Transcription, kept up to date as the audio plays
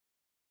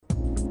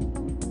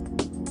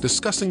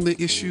discussing the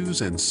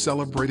issues and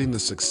celebrating the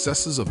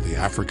successes of the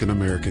African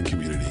American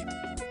community.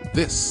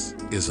 This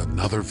is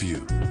Another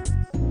View.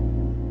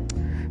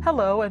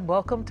 Hello and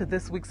welcome to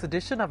this week's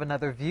edition of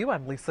Another View.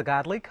 I'm Lisa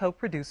Godley,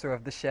 co-producer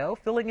of the show,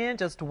 filling in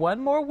just one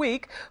more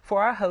week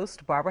for our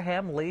host, Barbara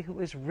Ham Lee,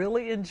 who is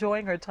really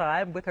enjoying her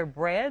time with her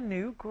brand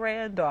new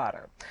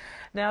granddaughter.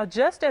 Now,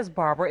 just as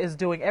Barbara is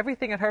doing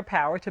everything in her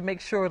power to make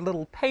sure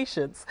little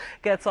Patience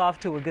gets off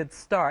to a good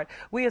start,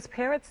 we as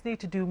parents need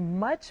to do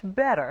much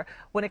better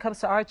when it comes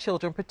to our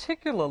children,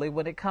 particularly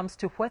when it comes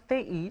to what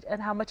they eat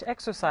and how much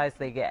exercise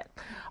they get.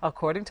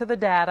 According to the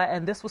data,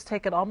 and this was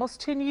taken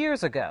almost 10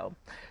 years ago,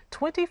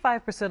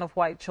 25% of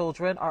white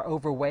children are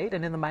overweight,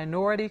 and in the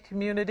minority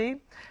community,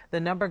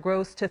 the number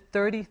grows to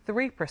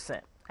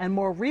 33%. And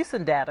more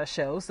recent data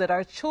shows that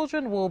our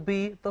children will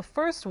be the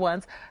first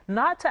ones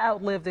not to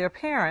outlive their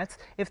parents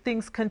if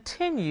things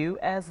continue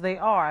as they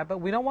are. But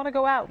we don't want to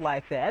go out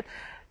like that.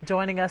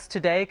 Joining us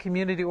today,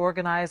 community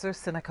organizer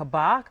Seneca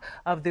Bock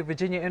of the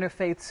Virginia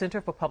Interfaith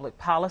Center for Public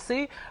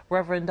Policy,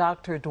 Reverend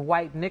Dr.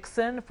 Dwight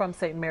Nixon from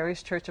St.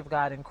 Mary's Church of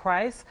God in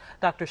Christ,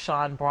 Dr.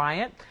 Shawne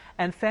Bryant,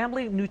 and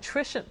Family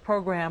Nutrition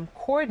Program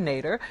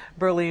Coordinator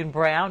Berline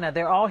Brown. Now,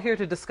 they're all here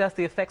to discuss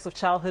the effects of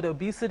childhood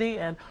obesity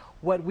and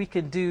what we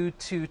can do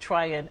to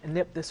try and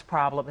nip this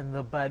problem in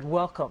the bud.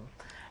 Welcome,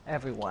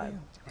 everyone.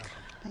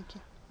 Thank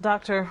you.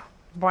 Dr.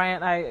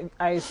 Bryant,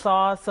 I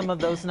saw some of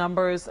those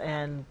numbers,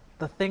 and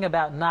the thing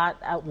about not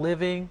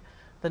outliving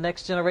the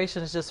next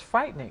generation is just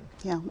frightening.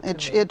 Yeah,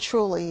 it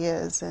truly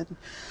is. And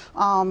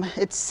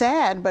it's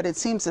sad, but it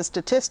seems the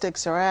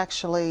statistics are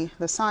actually,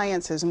 the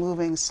science is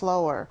moving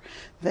slower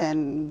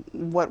than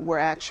what we're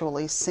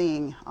actually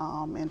seeing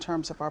in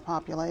terms of our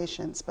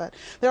populations. But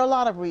there are a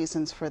lot of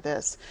reasons for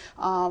this.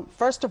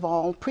 First of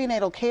all,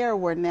 prenatal care,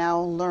 we're now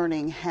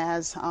learning,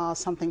 has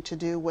something to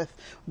do with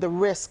the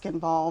risk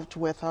involved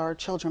with our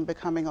children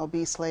becoming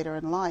obese later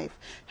in life.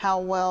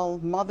 How well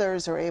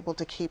mothers are able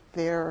to keep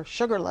their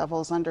sugar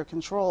levels under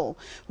control,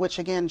 which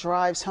again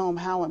drives home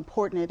how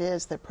important it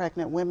is that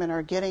pregnant women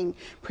are getting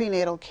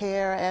prenatal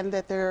care and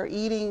that they're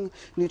eating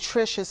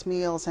nutritious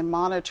meals and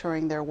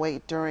monitoring their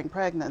weight during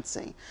pregnancy.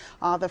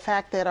 The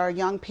fact that our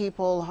young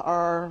people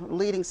are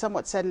leading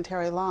somewhat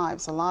sedentary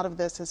lives, a lot of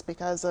this is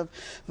because of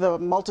the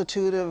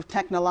multitude of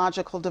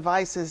technological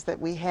devices that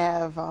we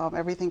have,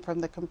 everything from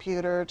the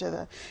computer to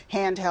the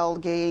handheld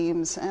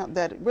games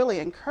that really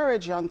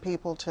encourage young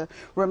people to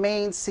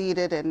remain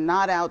seated and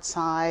not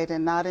outside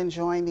and not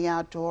enjoying the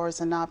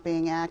outdoors and not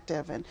being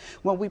active. And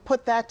when we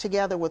put that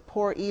together with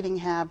poor eating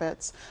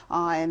habits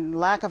and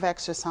lack of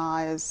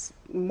exercise,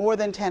 more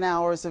than 10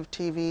 hours of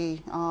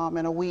TV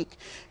in a week,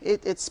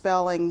 it's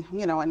spelling,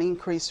 an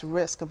increased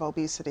risk of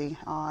obesity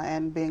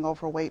and being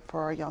overweight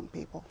for our young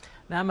people.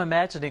 Now, I'm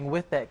imagining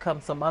with that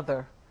comes some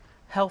other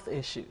health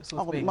issues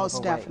with being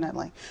most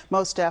overweight.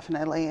 Most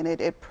definitely, and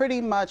it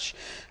pretty much,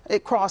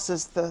 it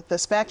crosses the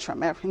spectrum.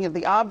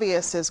 The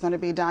obvious is going to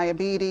be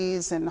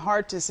diabetes and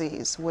heart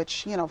disease,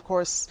 which of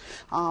course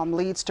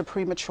leads to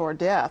premature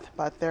death,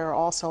 but there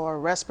also are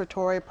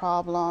respiratory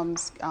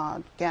problems,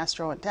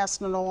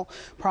 gastrointestinal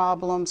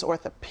problems,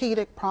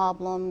 orthopedic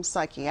problems,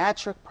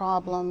 psychiatric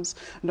problems,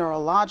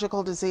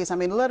 neurological disease. I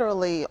mean,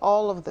 literally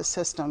all of the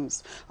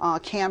systems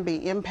can be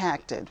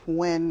impacted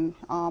when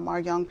our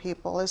young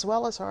people, as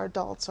well as our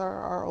adults,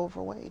 are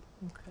overweight.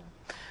 Okay.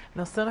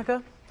 Now,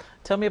 Seneca,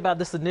 tell me about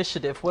this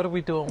initiative. What are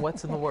we doing?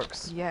 What's in the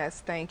works? Yes,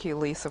 thank you,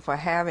 Lisa, for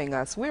having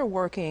us. We're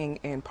working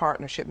in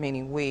partnership,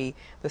 meaning we,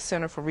 the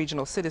Center for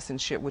Regional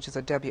Citizenship, which is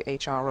a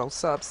WHRO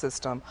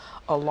subsystem,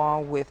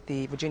 along with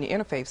the Virginia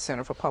Interfaith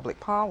Center for Public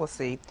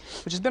Policy,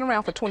 which has been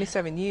around for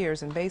 27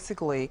 years, and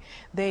basically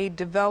they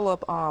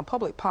develop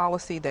public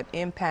policy that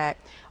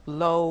impact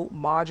low,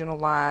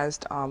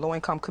 marginalized,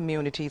 low-income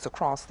communities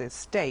across this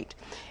state.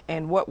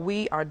 And what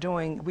we are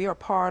doing, we are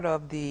part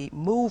of the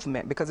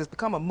movement, because it's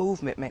become a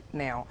movement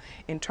now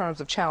in terms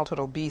of childhood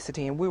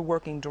obesity, and we're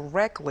working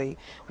directly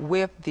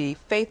with the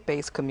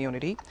faith-based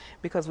community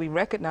because we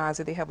recognize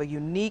that they have a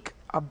unique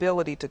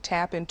ability to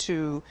tap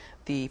into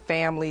the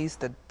families,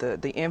 the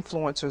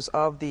influencers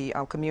of the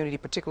community,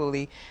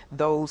 particularly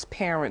those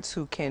parents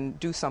who can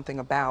do something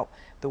about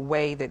the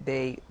way that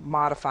they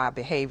modify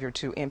behavior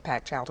to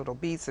impact childhood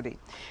obesity.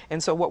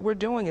 And so what we're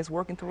doing is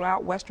working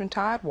throughout Western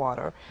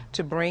Tidewater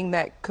to bring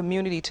that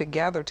community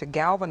together, to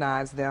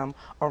galvanize them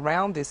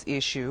around this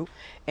issue.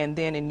 And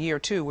then in year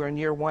two, we're in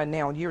year one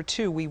now, in year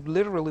two, we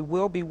literally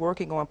will be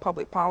working on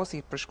public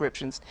policy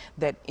prescriptions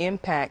that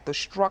impact the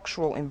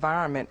structural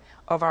environment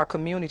of our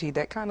community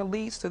that kind of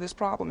leads to this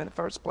problem in the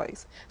first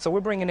place. So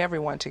we're bringing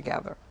everyone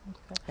together.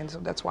 Okay. And so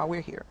that's why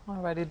we're here.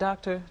 All righty,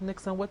 Dr.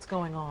 Nixon, what's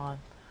going on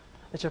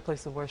at your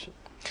place of worship?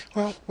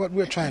 Well, what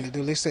we're trying to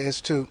do, Lisa,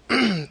 is to,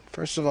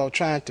 first of all,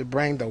 trying to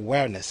bring the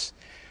awareness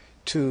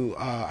to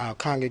our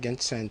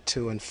congregants and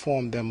to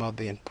inform them of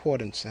the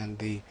importance and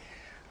the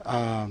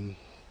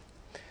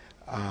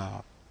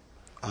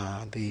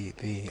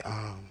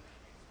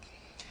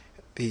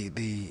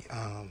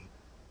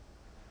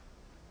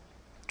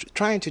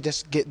trying to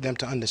just get them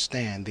to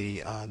understand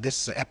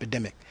this is an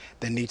epidemic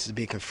that needs to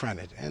be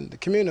confronted. And the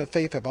community of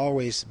faith have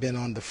always been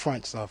on the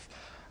fronts of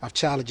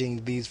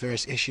challenging these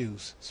various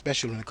issues,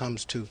 especially when it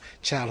comes to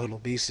childhood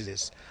obesity.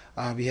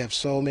 We have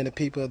so many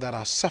people that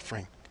are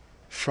suffering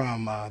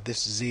from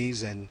this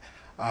disease, and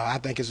I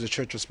think it's the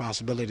church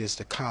responsibility is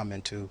to come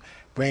and to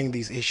bring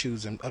these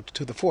issues up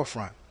to the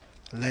forefront,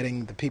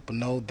 letting the people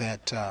know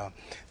that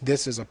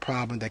this is a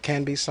problem that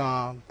can be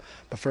solved,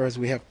 but first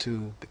we have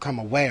to become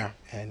aware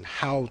and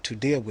how to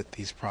deal with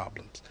these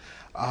problems.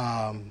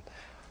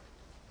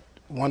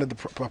 One of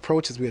the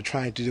approaches we are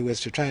trying to do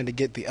is to trying to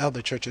get the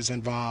other churches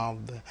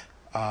involved,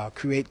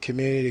 create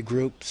community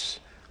groups,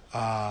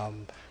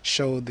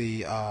 show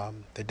the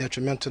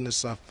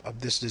detrimentalness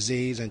of this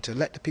disease, and to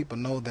let the people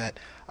know that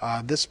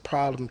this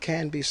problem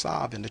can be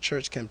solved, and the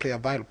church can play a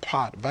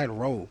vital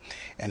role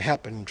in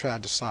helping try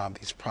to solve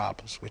these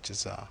problems, which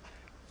is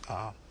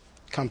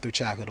come through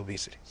childhood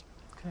obesity.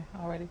 Okay,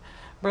 alrighty.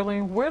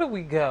 Berline, where do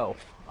we go?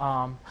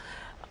 When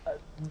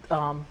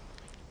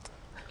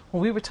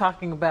we were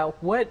talking about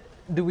what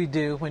do we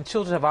do when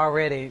children have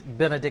already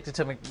been addicted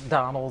to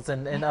McDonald's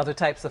and other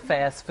types of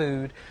fast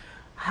food,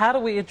 how do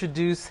we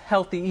introduce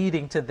healthy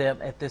eating to them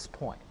at this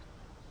point?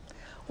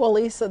 Well,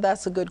 Lisa,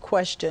 that's a good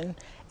question.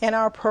 In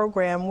our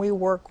program, we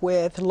work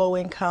with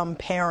low-income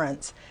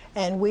parents,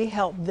 and we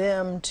help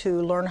them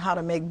to learn how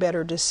to make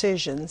better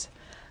decisions.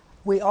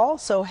 We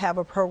also have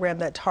a program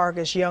that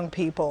targets young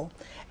people,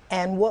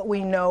 and what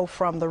we know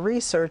from the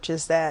research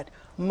is that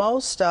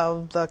most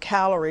of the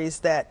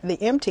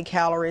empty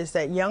calories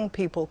that young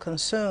people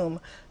consume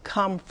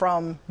come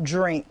from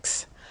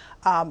drinks,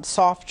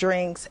 soft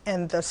drinks,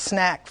 and the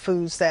snack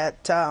foods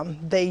that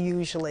they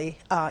usually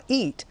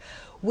eat.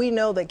 We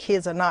know that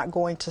kids are not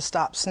going to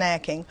stop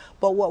snacking,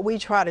 but what we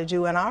try to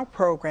do in our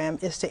program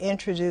is to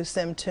introduce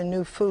them to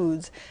new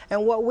foods.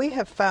 And what we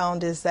have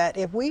found is that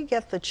if we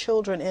get the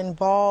children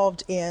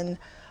involved in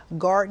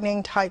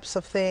gardening types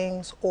of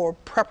things, or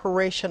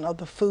preparation of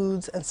the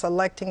foods and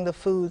selecting the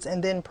foods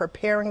and then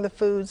preparing the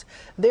foods,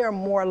 they're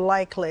more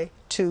likely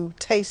to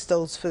taste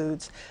those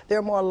foods.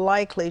 They're more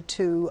likely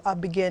to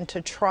begin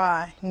to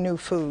try new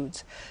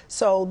foods.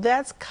 So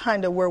that's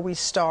kind of where we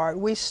start.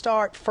 We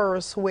start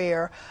first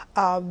where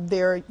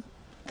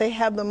they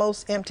have the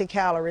most empty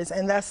calories,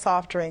 and that's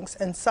soft drinks.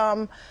 And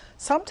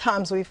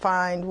sometimes we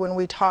find when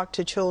we talk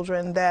to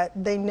children that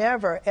they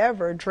never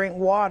ever drink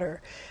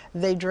water.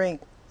 They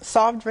drink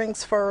soft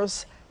drinks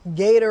first,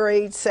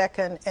 Gatorade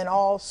second, and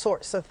all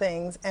sorts of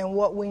things. And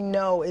what we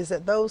know is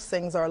that those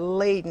things are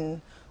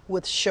laden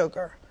with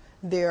sugar.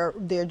 They're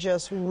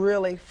just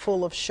really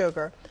full of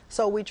sugar.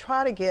 So we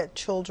try to get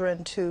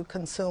children to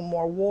consume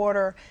more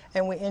water,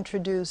 and we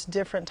introduce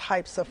different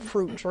types of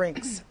fruit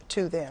drinks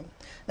to them.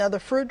 Now, the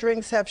fruit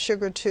drinks have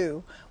sugar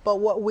too, but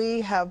what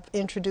we have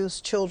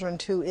introduced children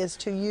to is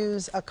to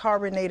use a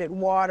carbonated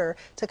water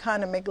to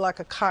kind of make like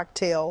a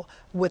cocktail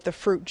with the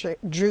fruit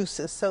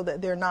juices so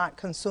that they're not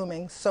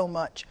consuming so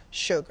much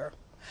sugar.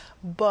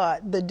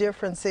 But the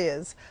difference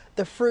is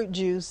the fruit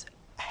juice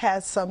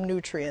has some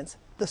nutrients,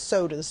 the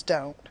sodas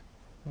don't.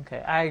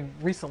 Okay, I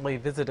recently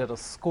visited a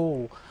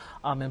school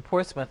in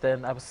Portsmouth,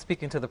 and I was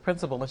speaking to the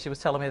principal, and she was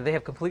telling me they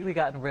have completely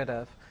gotten rid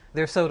of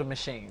their soda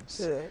machines.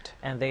 Good.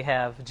 And they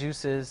have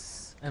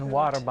juices and Good.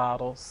 water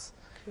bottles,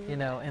 Good. you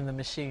know, in the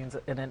machines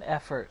in an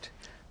effort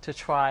to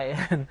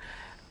try and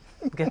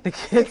get the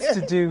kids to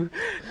do,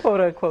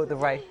 quote unquote, the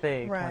right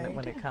thing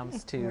when it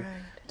comes to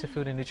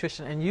food and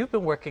nutrition. And you've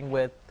been working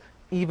with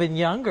even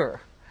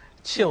younger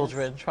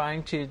children,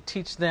 trying to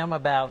teach them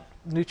about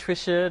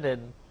nutrition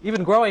and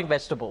even growing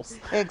vegetables.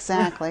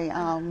 Exactly.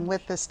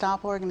 With the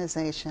STOP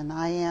organization,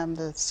 I am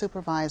the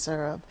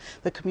supervisor of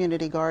the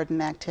community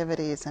garden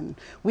activities, and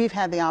we've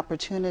had the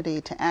opportunity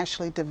to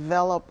actually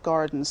develop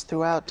gardens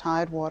throughout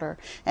Tidewater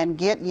and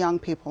get young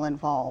people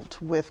involved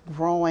with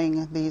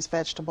growing these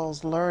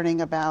vegetables,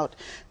 learning about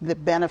the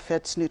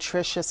benefits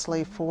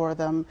nutritiously for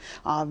them.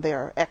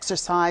 They're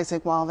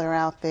exercising while they're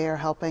out there,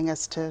 helping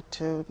us to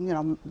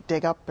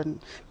dig up and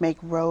make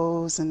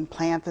rows and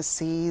plant the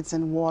seeds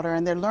and water,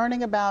 and they're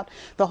learning about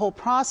the whole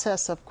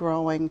process of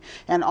growing,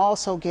 and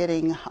also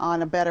getting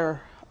on a better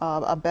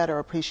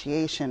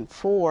appreciation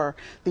for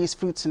these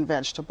fruits and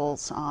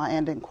vegetables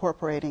and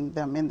incorporating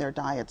them in their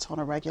diets on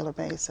a regular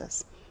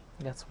basis.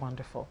 That's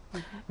wonderful.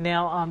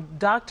 Now,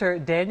 Dr.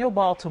 Daniel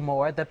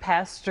Baltimore, the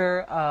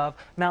pastor of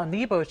Mount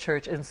Nebo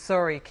Church in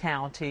Surrey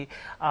County,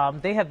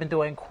 they have been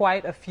doing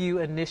quite a few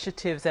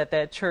initiatives at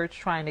that church,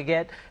 trying to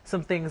get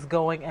some things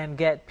going and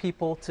get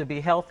people to be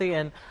healthy.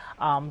 And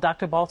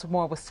Dr.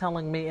 Baltimore was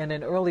telling me in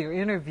an earlier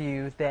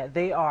interview that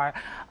they are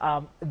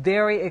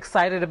very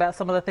excited about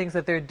some of the things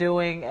that they're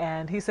doing,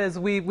 and he says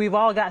we've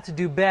all got to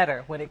do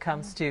better when it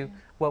comes to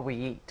what we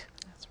eat.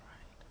 That's right.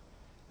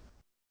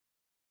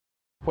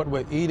 What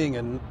we're eating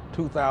in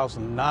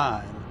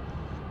 2009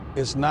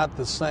 is not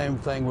the same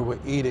thing we were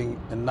eating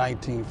in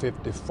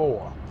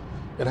 1954.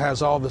 It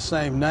has all the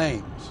same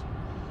names,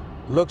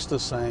 looks the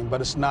same, but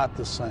it's not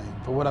the same.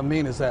 But what I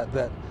mean is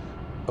that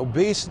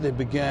obesity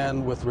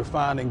began with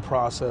refining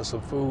process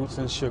of foods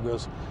and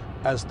sugars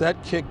As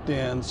that kicked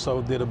in,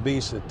 so did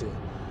obesity.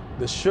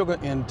 The sugar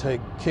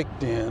intake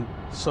kicked in,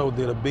 so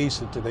did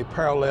obesity. They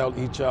paralleled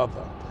each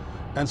other.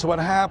 And so what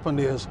happened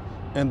is,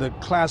 in the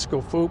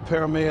classical food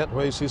pyramid,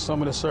 where you see so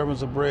many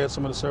servings of bread, so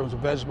many servings of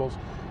vegetables,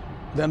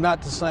 they're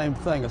not the same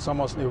thing. It's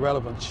almost an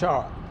irrelevant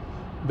chart,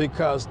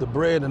 because the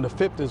bread in the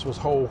 50s was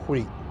whole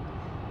wheat.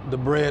 The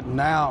bread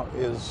now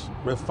is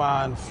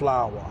refined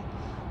flour.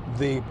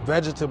 The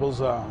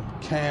vegetables are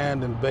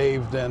canned and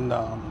bathed in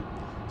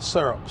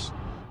syrups.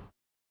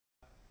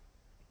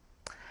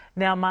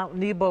 Now, Mount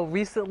Nebo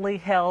recently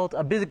held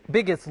a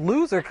Biggest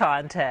Loser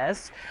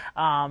contest.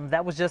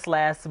 That was just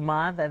last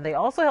month. And they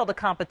also held a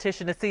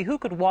competition to see who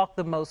could walk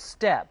the most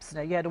steps.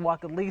 Now, you had to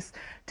walk at least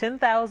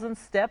 10,000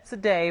 steps a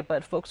day,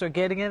 but folks are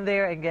getting in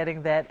there and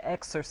getting that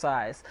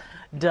exercise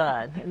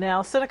done.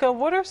 Now, Seneca,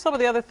 what are some of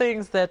the other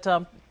things that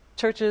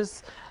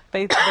churches,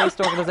 faith-based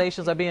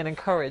organizations are being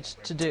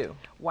encouraged to do?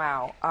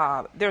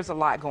 Wow, there's a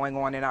lot going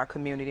on in our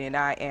community, and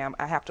I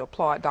have to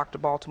applaud Dr.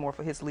 Baltimore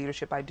for his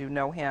leadership. I do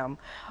know him.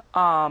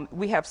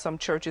 We have some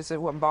churches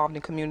who are involved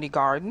in community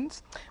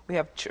gardens. We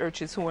have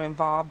churches who are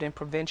involved in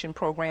prevention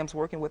programs,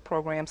 working with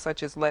programs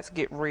such as Let's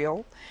Get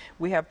Real.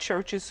 We have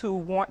churches who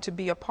want to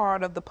be a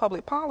part of the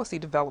public policy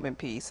development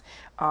piece.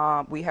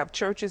 We have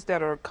churches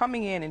that are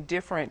coming in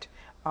different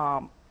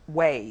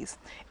ways,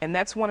 and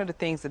that's one of the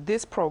things that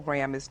this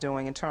program is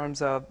doing in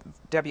terms of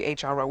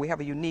WHRO. We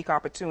have a unique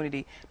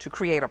opportunity to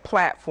create a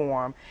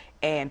platform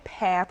and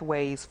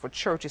pathways for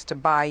churches to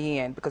buy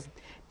in, because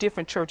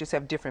different churches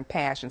have different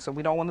passions, so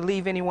we don't want to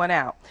leave anyone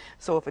out.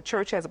 So if a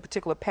church has a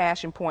particular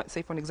passion point,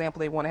 say for an example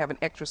they want to have an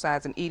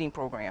exercise and eating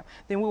program,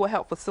 then we will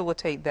help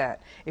facilitate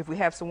that. If we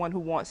have someone who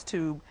wants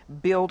to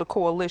build a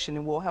coalition,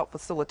 then we'll help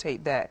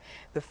facilitate that.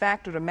 The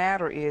fact of the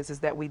matter is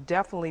that we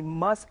definitely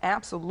must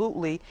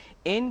absolutely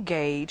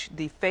engage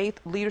the faith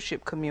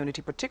leadership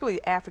community,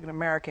 particularly African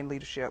American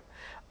leadership,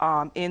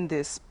 in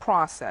this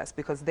process,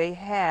 because they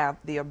have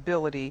the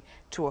ability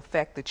to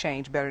affect the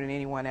change better than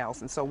anyone else.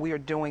 And so we are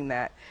doing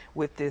that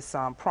with this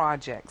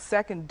project.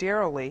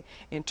 Secondarily,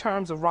 in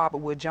terms of Robert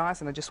Wood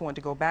Johnson, I just wanted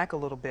to go back a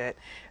little bit.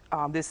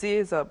 This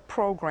is a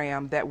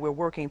program that we're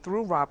working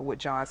through Robert Wood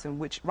Johnson,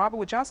 which Robert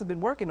Wood Johnson has been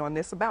working on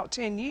this about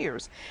 10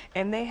 years.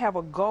 And they have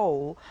a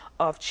goal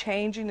of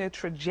changing the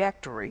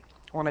trajectory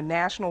on a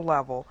national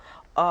level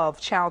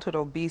of childhood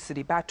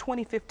obesity by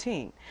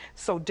 2015.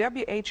 So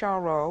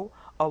WHRO,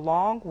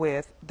 along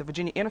with the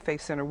Virginia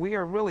Interfaith Center, we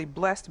are really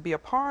blessed to be a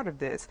part of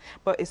this.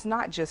 But it's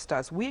not just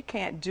us. We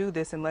can't do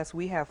this unless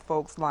we have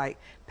folks like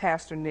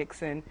Pastor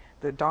Nixon,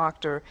 the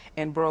doctor,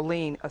 and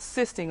Berline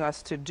assisting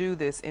us to do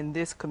this in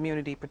this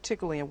community,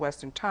 particularly in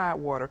Western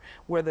Tidewater,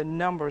 where the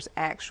numbers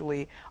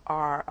actually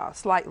are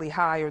slightly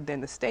higher than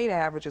the state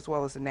average as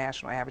well as the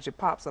national average. It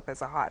pops up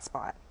as a hot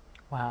spot.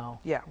 Wow.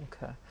 Yeah.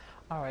 Okay.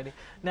 All righty.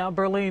 Now,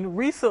 Berline,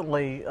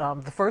 recently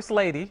the First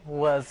Lady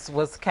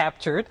was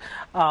captured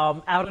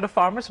out at a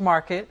farmer's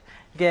market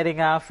getting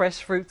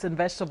fresh fruits and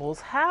vegetables.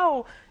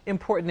 How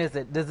important is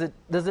it? Does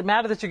it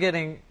matter that you're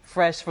getting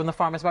fresh from the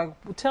farmer's market?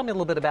 Tell me a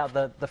little bit about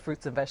the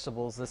fruits and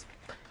vegetables, this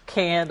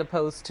canned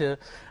opposed to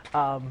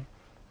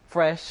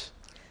fresh.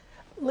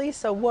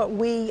 Lisa, what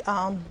we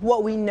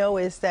know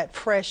is that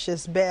fresh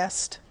is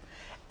best.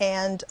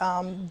 And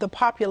the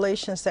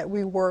populations that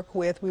we work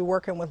with, we're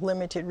working with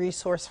limited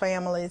resource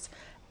families,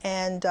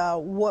 and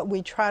what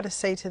we try to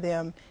say to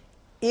them,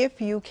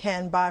 if you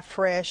can buy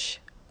fresh,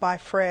 buy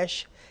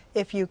fresh.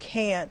 If you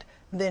can't,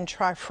 then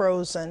try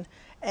frozen.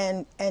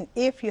 And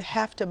if you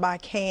have to buy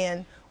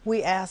canned,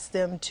 we ask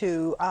them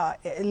to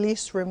at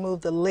least remove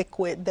the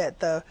liquid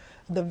that the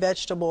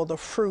vegetable, the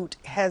fruit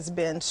has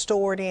been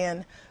stored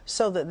in,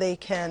 so that they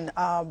can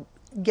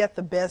get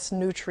the best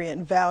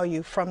nutrient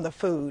value from the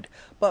food.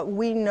 But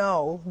we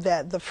know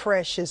that the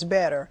fresh is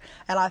better.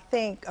 And I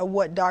think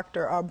what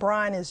Dr.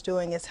 Bryant is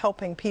doing is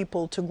helping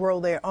people to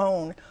grow their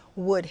own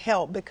would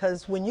help,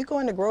 because when you go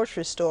in the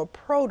grocery store,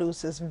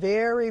 produce is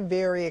very,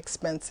 very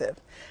expensive.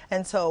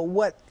 And so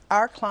what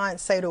our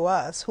clients say to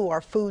us, who are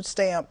food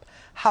stamp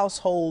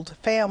household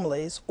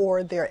families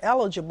or they're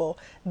eligible,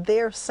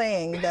 they're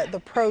saying that the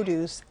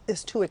produce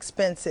is too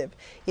expensive.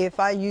 If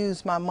I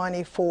use my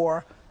money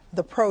for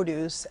the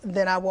produce,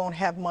 then I won't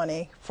have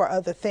money for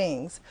other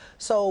things.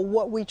 So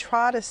what we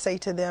try to say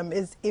to them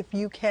is, if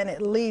you can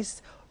at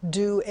least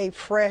do a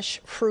fresh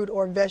fruit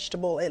or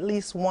vegetable at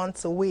least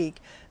once a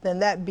week, then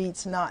that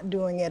beats not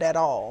doing it at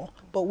all.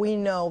 But we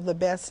know the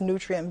best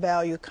nutrient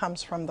value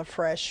comes from the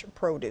fresh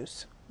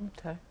produce.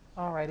 Okay,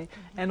 all righty.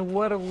 And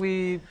what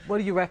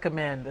do you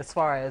recommend as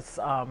far as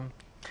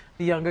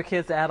the younger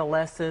kids, the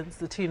adolescents,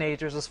 the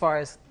teenagers, as far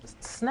as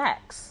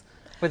snacks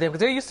for them? Because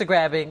they're used to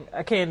grabbing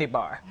a candy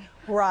bar.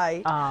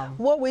 Right.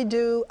 What we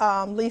do,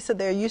 Lisa,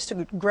 they're used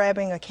to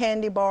grabbing a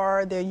candy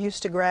bar, they're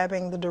used to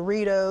grabbing the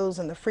Doritos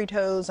and the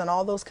Fritos and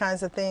all those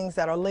kinds of things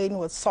that are laden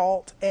with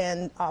salt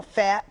and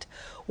fat.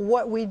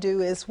 What we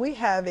do is we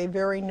have a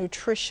very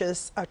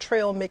nutritious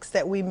trail mix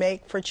that we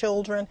make for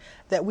children,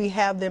 that we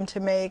have them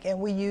to make, and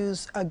we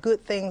use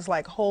good things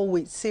like whole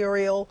wheat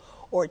cereal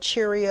or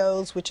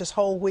Cheerios, which is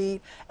whole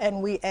wheat,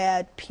 and we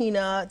add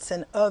peanuts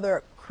and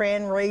other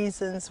cran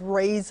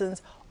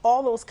raisins,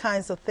 all those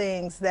kinds of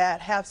things that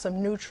have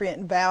some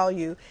nutrient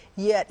value,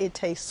 yet it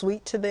tastes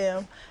sweet to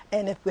them.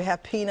 And if we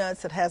have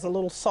peanuts, it has a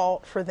little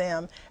salt for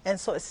them. And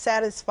so it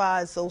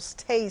satisfies those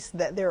tastes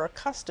that they're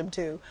accustomed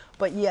to,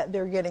 but yet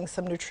they're getting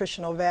some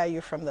nutritional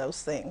value from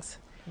those things.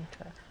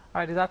 Okay.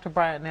 All right, Dr.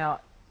 Bryant, now,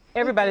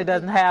 everybody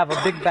doesn't have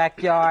a big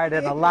backyard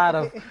and a lot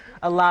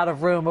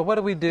of room, but what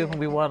do we do when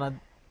we want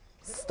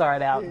to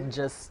start out and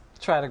just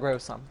try to grow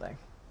something?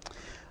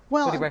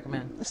 Well, what do you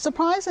recommend?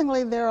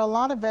 Surprisingly, there are a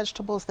lot of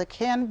vegetables that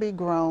can be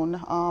grown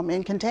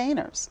in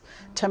containers.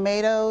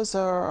 Tomatoes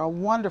are a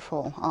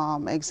wonderful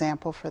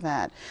example for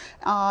that.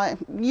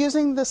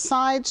 Using the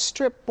side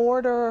strip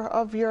border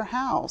of your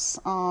house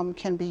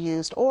can be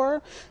used.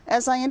 Or,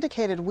 as I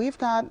indicated, we've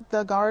got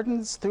the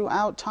gardens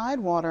throughout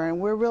Tidewater, and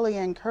we're really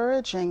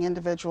encouraging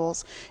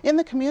individuals in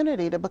the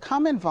community to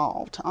become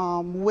involved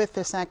with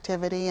this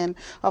activity. And,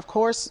 of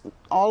course,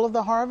 all of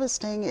the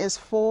harvesting is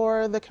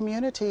for the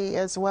community,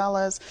 as well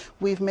as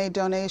we've made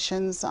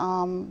donations.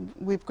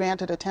 We've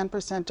granted a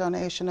 10%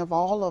 donation of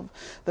all of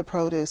the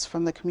produce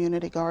from the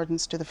community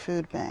gardens to the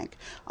food bank.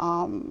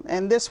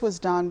 And this was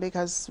done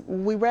because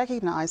we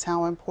recognize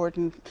how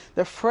important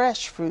the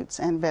fresh fruits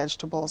and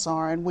vegetables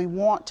are, and we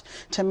want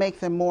to make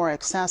them more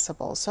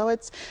accessible. So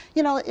it's,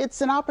 you know,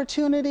 it's an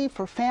opportunity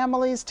for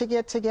families to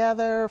get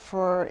together,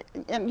 for,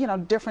 you know,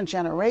 different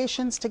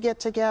generations to get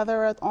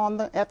together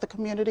at the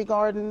community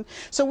garden.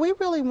 So we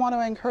really want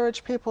to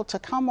encourage people to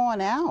come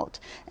on out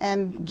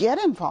and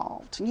get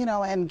involved, you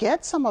know, and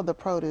get some of the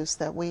produce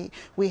that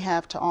we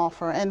have to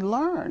offer, and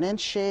learn and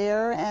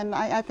share. And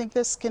I think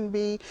this can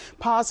be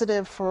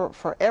positive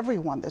for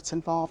everyone that's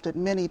involved at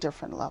many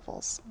different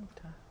levels.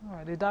 Okay. All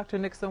righty. Dr.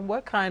 Nixon,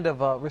 what kind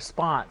of a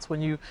response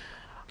when you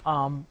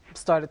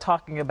started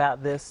talking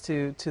about this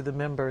to the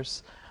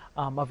members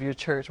of your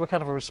church? What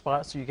kind of a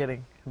response are you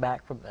getting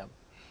back from them?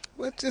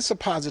 Well, it's a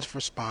positive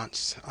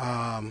response.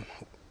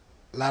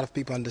 A lot of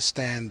people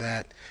understand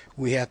that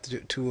we have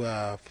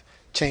to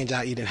change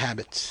our eating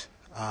habits.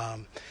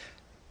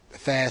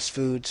 Fast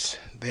foods,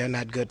 they're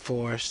not good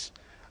for us.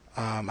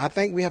 I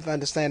think we have to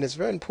understand it's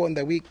very important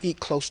that we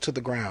eat close to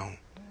the ground.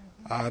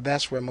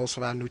 That's where most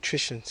of our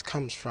nutrition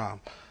comes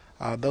from.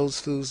 Those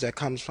foods that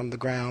comes from the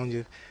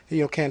ground,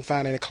 you can't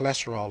find any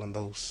cholesterol in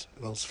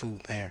those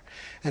foods there.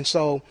 And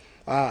so,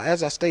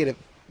 as I stated,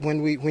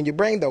 when you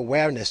bring the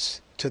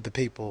awareness to the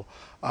people,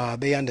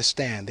 they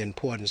understand the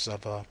importance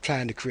of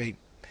trying to create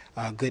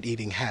good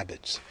eating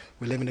habits.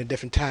 We live in a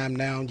different time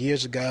now.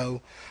 Years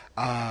ago,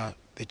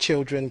 the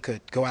children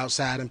could go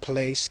outside and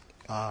play,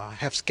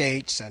 have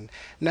skates, and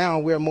now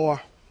we're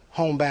more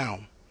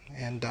homebound,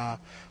 and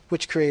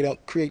which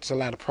creates a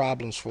lot of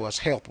problems for us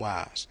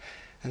health-wise.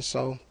 And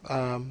so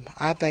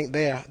I think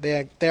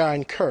they are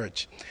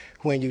encouraged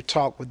when you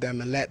talk with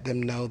them and let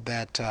them know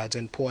that it's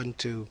important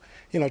to,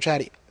 try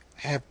to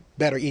have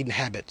better eating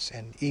habits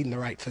and eating the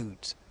right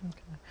foods. Okay.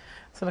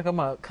 Seneca, I'm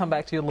going to come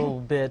back to you a little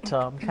bit,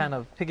 kind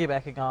of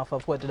piggybacking off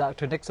of what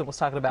Dr. Nixon was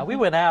talking about. We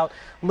went out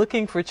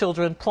looking for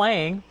children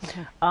playing,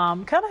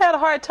 kind of had a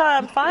hard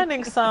time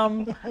finding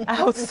some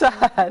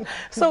outside.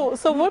 So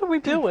what are we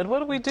doing? What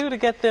do we do to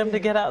get them to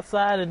get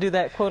outside and do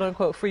that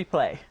quote-unquote free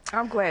play?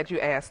 I'm glad you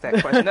asked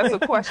that question. That's a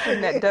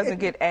question that doesn't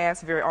get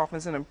asked very often.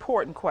 It's an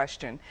important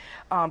question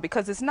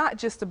because it's not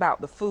just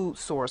about the food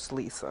source,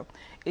 Lisa.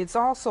 It's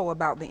also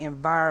about the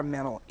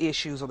environmental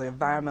issues or the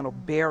environmental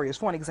barriers.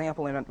 For an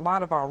example, in a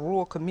lot of our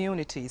rural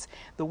communities,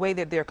 the way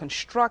that they're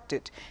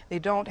constructed, they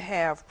don't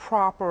have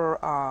proper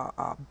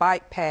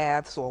bike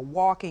paths or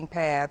walking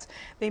paths.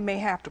 They may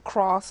have to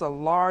cross a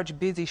large,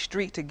 busy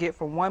street to get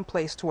from one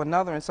place to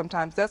another, and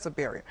sometimes that's a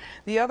barrier.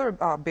 The other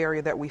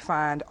barrier that we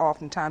find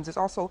oftentimes is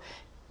also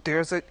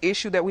there's an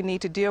issue that we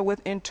need to deal with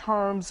in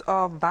terms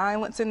of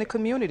violence in the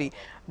community.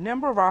 A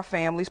number of our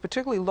families,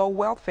 particularly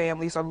low-wealth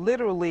families, are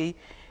literally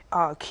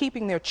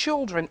keeping their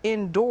children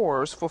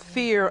indoors for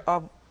fear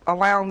of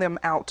allowing them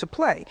out to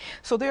play.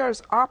 So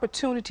there's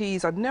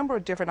opportunities, a number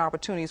of different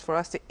opportunities for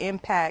us to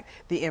impact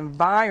the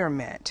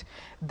environment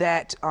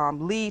that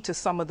lead to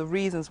some of the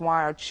reasons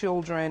why our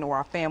children or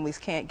our families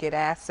can't get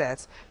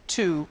access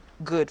to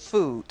good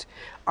food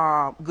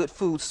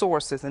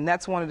sources, and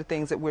that's one of the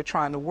things that we're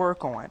trying to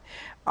work on.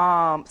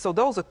 So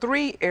those are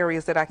three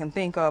areas that I can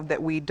think of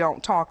that we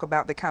don't talk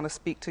about that kind of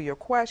speak to your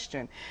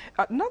question.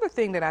 Another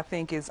thing that I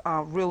think is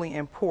really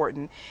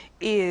important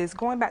is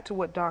going back to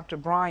what Dr.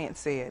 Bryant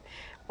said,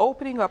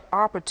 opening up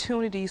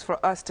opportunities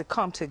for us to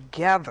come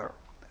together.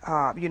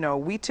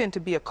 We tend to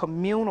be a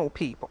communal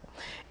people,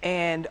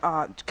 and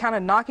kind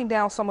of knocking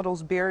down some of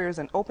those barriers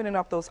and opening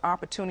up those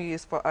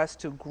opportunities for us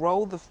to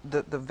grow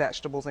the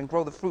vegetables and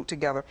grow the fruit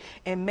together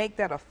and make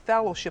that a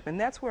fellowship. And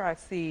that's where I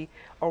see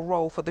a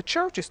role for the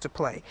churches to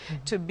play,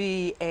 to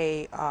be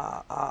a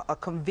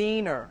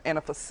convener and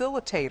a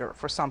facilitator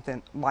for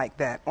something like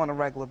that on a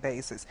regular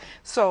basis.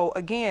 So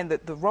again,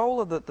 the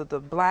role of the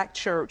Black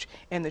church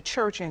and the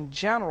church in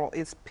general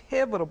is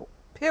pivotal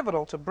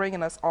pivotal to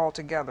bringing us all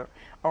together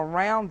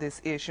around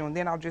this issue. And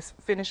then I'll just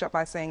finish up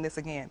by saying this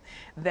again,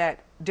 that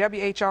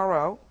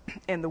WHRO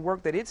and the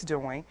work that it's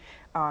doing,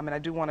 and I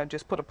do want to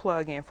just put a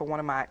plug in for one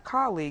of my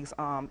colleagues,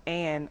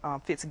 Ann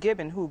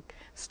Fitzgibbon, who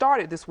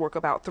started this work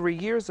about 3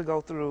 years ago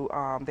through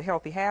the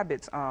Healthy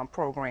Habits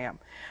program,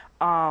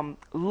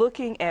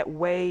 looking at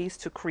ways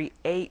to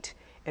create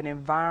an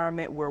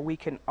environment where we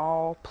can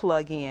all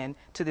plug in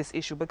to this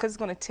issue, because it's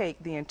going to take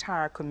the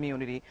entire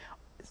community.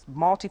 It's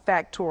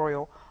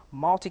multifactorial,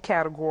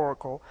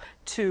 multi-categorical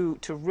to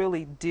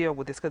really deal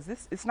with this, because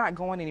it's not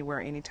going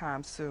anywhere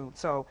anytime soon.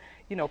 So,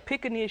 you know,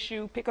 pick an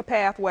issue, pick a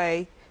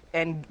pathway,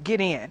 and get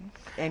in.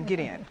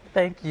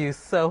 Thank you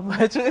so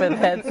much for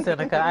that,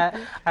 Seneca.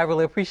 I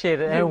really appreciate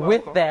it. And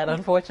with that,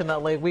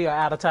 unfortunately, we are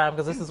out of time,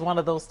 because this is one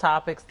of those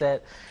topics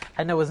that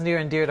I know is near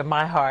and dear to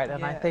my heart. And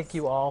yes. I thank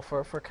you all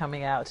for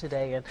coming out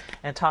today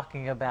and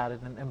talking about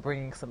it and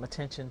bringing some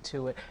attention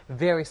to it.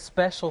 Very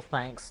special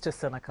thanks to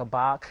Seneca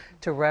Bock,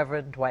 to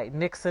Reverend Dwight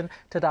Nixon,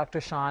 to Dr.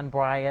 Shawne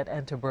Bryant,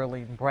 and to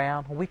Berline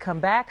Brown. When we come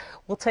back,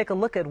 we'll take a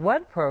look at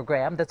one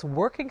program that's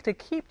working to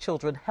keep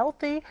children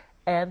healthy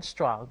and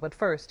strong. But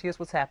first, here's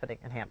what's happening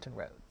in Hampton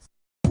Roads.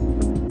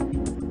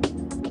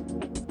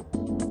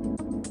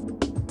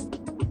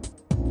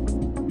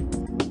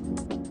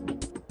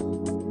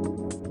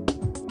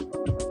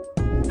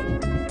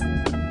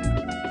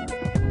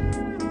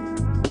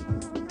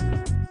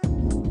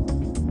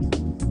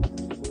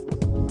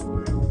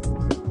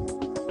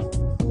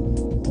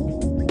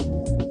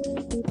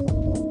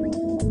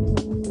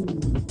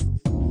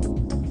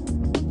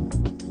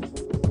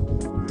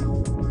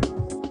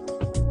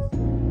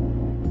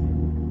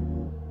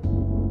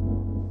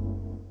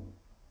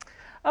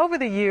 Over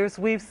the years,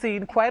 we've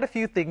seen quite a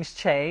few things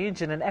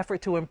change in an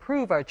effort to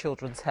improve our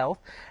children's health.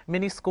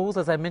 Many schools,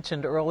 as I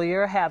mentioned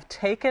earlier, have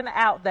taken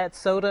out that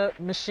soda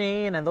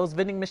machine and those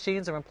vending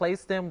machines and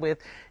replaced them with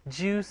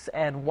juice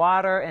and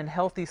water and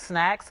healthy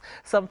snacks.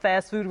 Some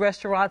fast food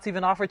restaurants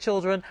even offer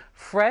children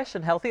fresh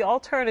and healthy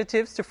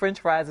alternatives to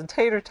French fries and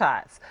tater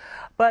tots.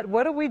 But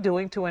what are we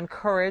doing to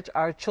encourage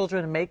our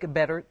children to make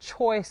better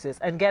choices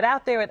and get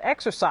out there and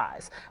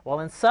exercise?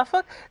 Well, in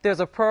Suffolk, there's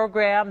a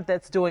program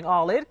that's doing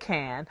all it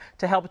can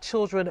to help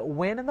children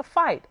win in the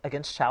fight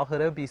against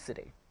childhood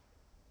obesity.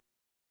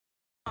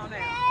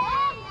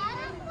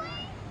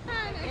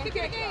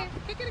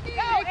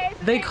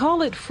 They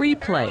call it free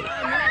play,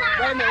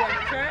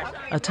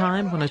 a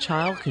time when a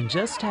child can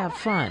just have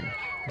fun,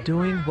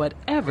 doing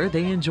whatever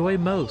they enjoy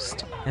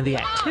most, and the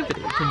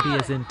activity can be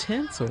as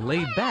intense or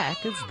laid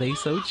back as they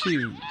so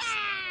choose.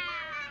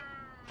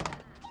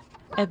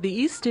 At the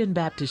East End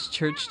Baptist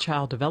Church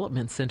Child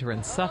Development Center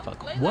in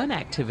Suffolk, one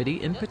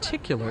activity in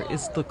particular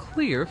is the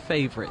clear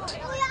favorite.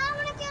 I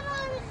want to get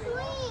on the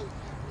swing.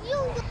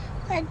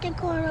 Let to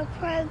go to the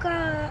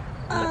playground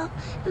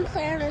and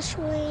play on the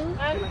swing.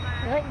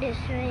 What the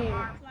swing?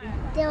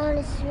 They're on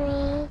the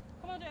swing.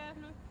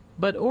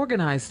 But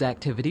organized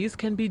activities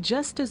can be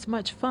just as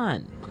much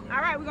fun.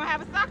 All right, we're going to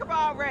have a soccer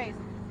ball race.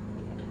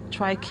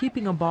 Try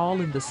keeping a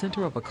ball in the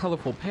center of a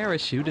colorful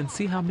parachute and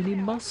see how many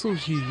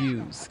muscles you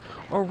use.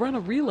 Or run a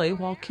relay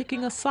while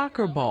kicking a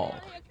soccer ball.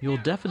 You'll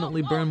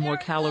definitely burn more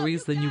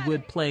calories than you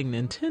would playing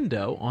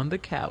Nintendo on the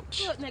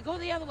couch. Look, now go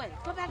the other way.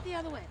 Go back the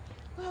other way.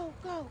 Go,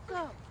 go,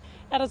 go.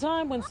 At a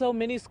time when so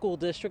many school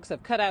districts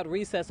have cut out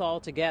recess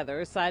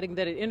altogether, citing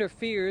that it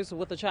interferes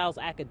with a child's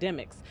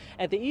academics,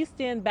 at the East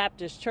End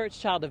Baptist Church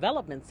Child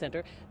Development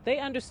Center, they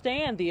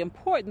understand the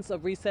importance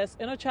of recess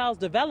in a child's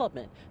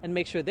development and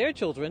make sure their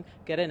children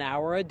get an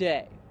hour a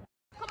day.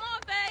 Come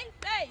on, Faye.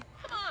 Faye,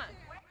 come on.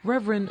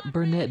 Reverend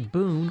Burnett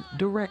Boone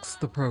directs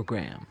the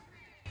program.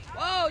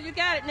 Whoa, you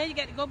got it. Now you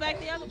got to go back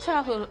the other way.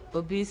 Childhood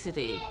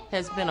obesity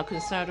has been a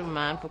concern of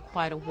mine for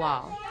quite a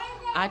while.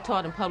 I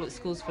taught in public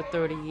schools for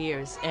 30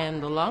 years,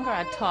 and the longer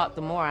I taught,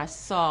 the more I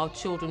saw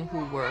children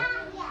who were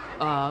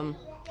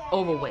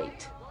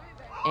overweight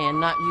and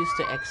not used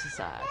to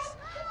exercise.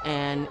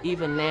 And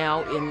even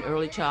now in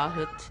early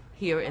childhood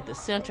here at the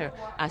center,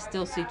 I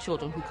still see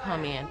children who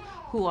come in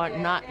who are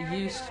not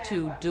used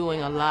to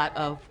doing a lot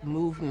of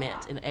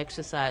movement and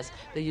exercise.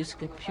 They're used to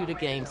computer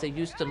games. They're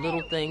used to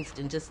little things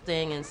and just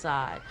staying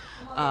inside.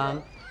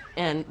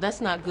 And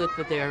that's not good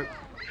for their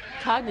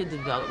cognitive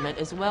development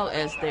as well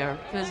as their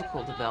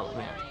physical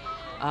development.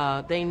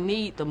 They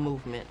need the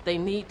movement. They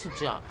need to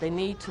jump. They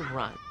need to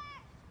run.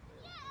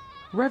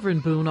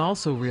 Reverend Boone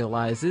also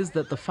realizes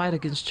that the fight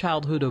against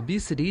childhood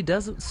obesity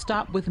doesn't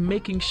stop with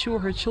making sure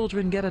her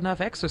children get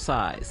enough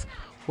exercise.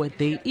 What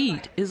they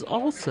eat is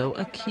also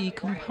a key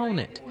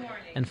component.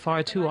 And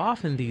far too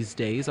often these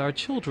days, our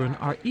children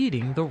are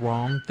eating the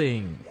wrong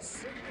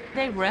things.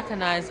 They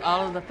recognize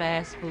all of the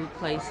fast food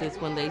places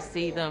when they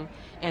see them,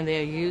 and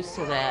they're used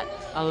to that.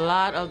 A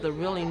lot of the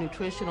really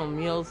nutritional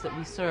meals that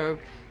we serve,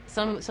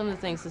 some of the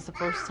things, it's the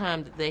first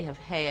time that they have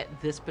had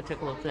this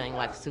particular thing,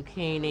 like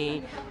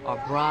zucchini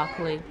or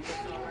broccoli.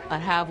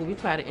 However, we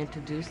try to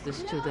introduce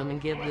this to them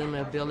and give them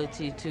the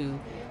ability to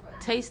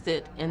taste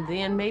it, and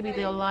then maybe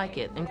they'll like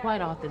it, and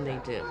quite often they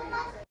do.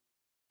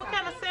 What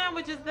kind of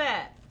sandwich is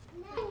that?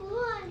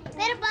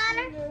 Peanut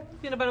butter.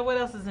 Peanut butter, what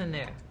else is in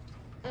there?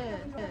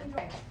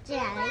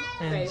 Jelly.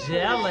 And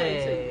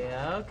jelly.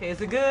 Okay,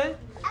 is it good?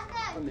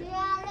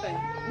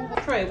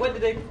 Trey, what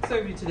did they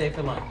serve you today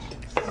for lunch?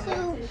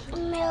 Soup,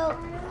 milk,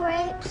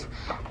 grapes,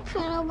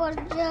 peanut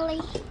butter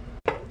jelly.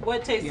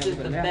 What tasted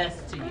the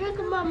best to you? Look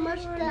at my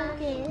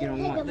mustache. You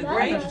don't want The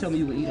grapes? You told me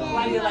you would eat all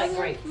Why do you of like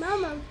grapes?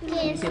 Mama,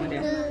 it's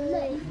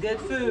good. Good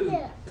food.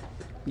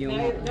 You don't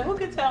Now, want now who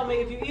can tell me,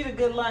 if you eat a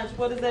good lunch,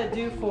 what does that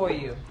do for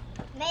you?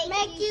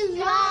 Make you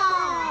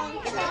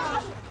strong.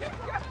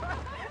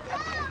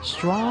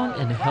 Strong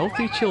and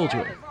healthy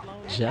children,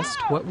 just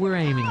what we're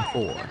aiming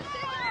for.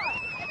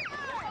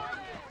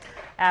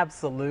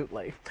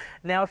 Absolutely.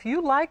 Now, if you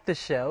like the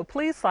show,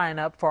 please sign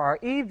up for our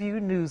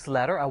eView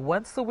newsletter, a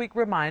once-a-week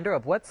reminder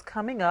of what's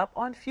coming up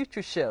on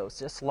future shows.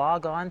 Just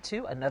log on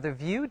to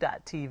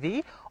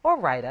anotherview.tv or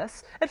write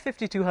us at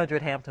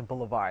 5200 Hampton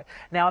Boulevard.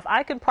 Now, if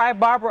I can pry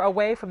Barbara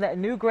away from that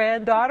new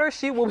granddaughter,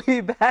 she will be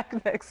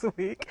back next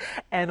week,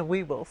 and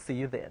we will see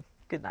you then.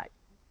 Good night.